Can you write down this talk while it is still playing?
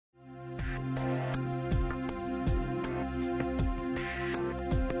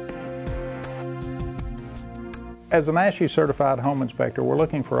As an ASHI certified home inspector, we're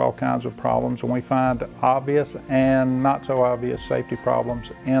looking for all kinds of problems, and we find obvious and not so obvious safety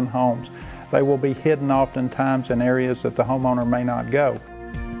problems in homes. They will be hidden oftentimes in areas that the homeowner may not go.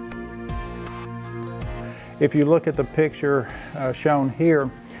 If you look at the picture shown here,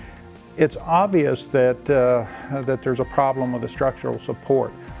 it's obvious that there's a problem with the structural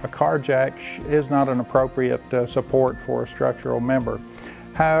support. A car jack is not an appropriate support for a structural member.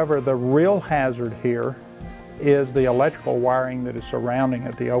 However, the real hazard here is the electrical wiring that is surrounding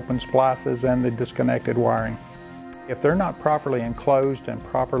it, the open splices and the disconnected wiring. If they're not properly enclosed and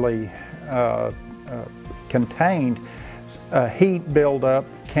properly contained, heat buildup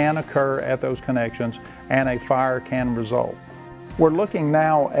can occur at those connections and a fire can result. We're looking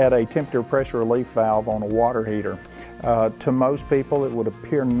now at a temperature pressure relief valve on a water heater. To most people it would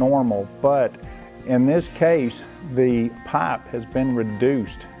appear normal, but in this case the pipe has been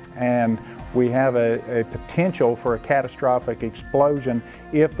reduced and we have a potential for a catastrophic explosion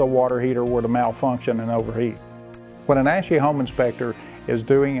if the water heater were to malfunction and overheat. When an ASHI home inspector is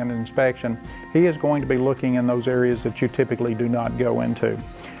doing an inspection, he is going to be looking in those areas that you typically do not go into.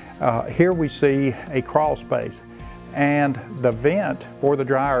 Here we see a crawl space, and the vent for the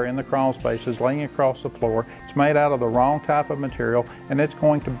dryer in the crawl space is laying across the floor. It's made out of the wrong type of material, and it's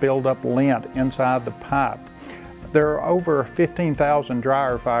going to build up lint inside the pipe. There are over 15,000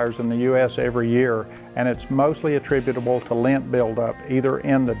 dryer fires in the U.S. every year, and it's mostly attributable to lint buildup, either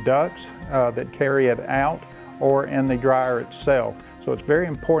in the ducts that carry it out or in the dryer itself. So it's very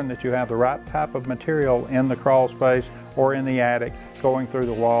important that you have the right type of material in the crawl space or in the attic going through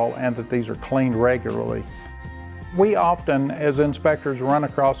the wall, and that these are cleaned regularly. We often, as inspectors, run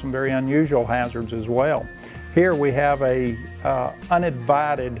across some very unusual hazards as well. Here we have a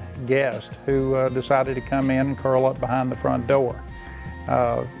uninvited guest who decided to come in and curl up behind the front door.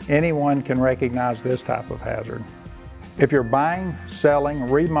 Anyone can recognize this type of hazard. If you're buying, selling,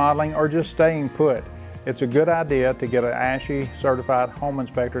 remodeling, or just staying put, it's a good idea to get an ASHI certified home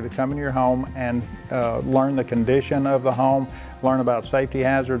inspector to come in your home and learn the condition of the home, learn about safety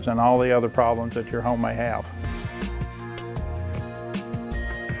hazards and all the other problems that your home may have.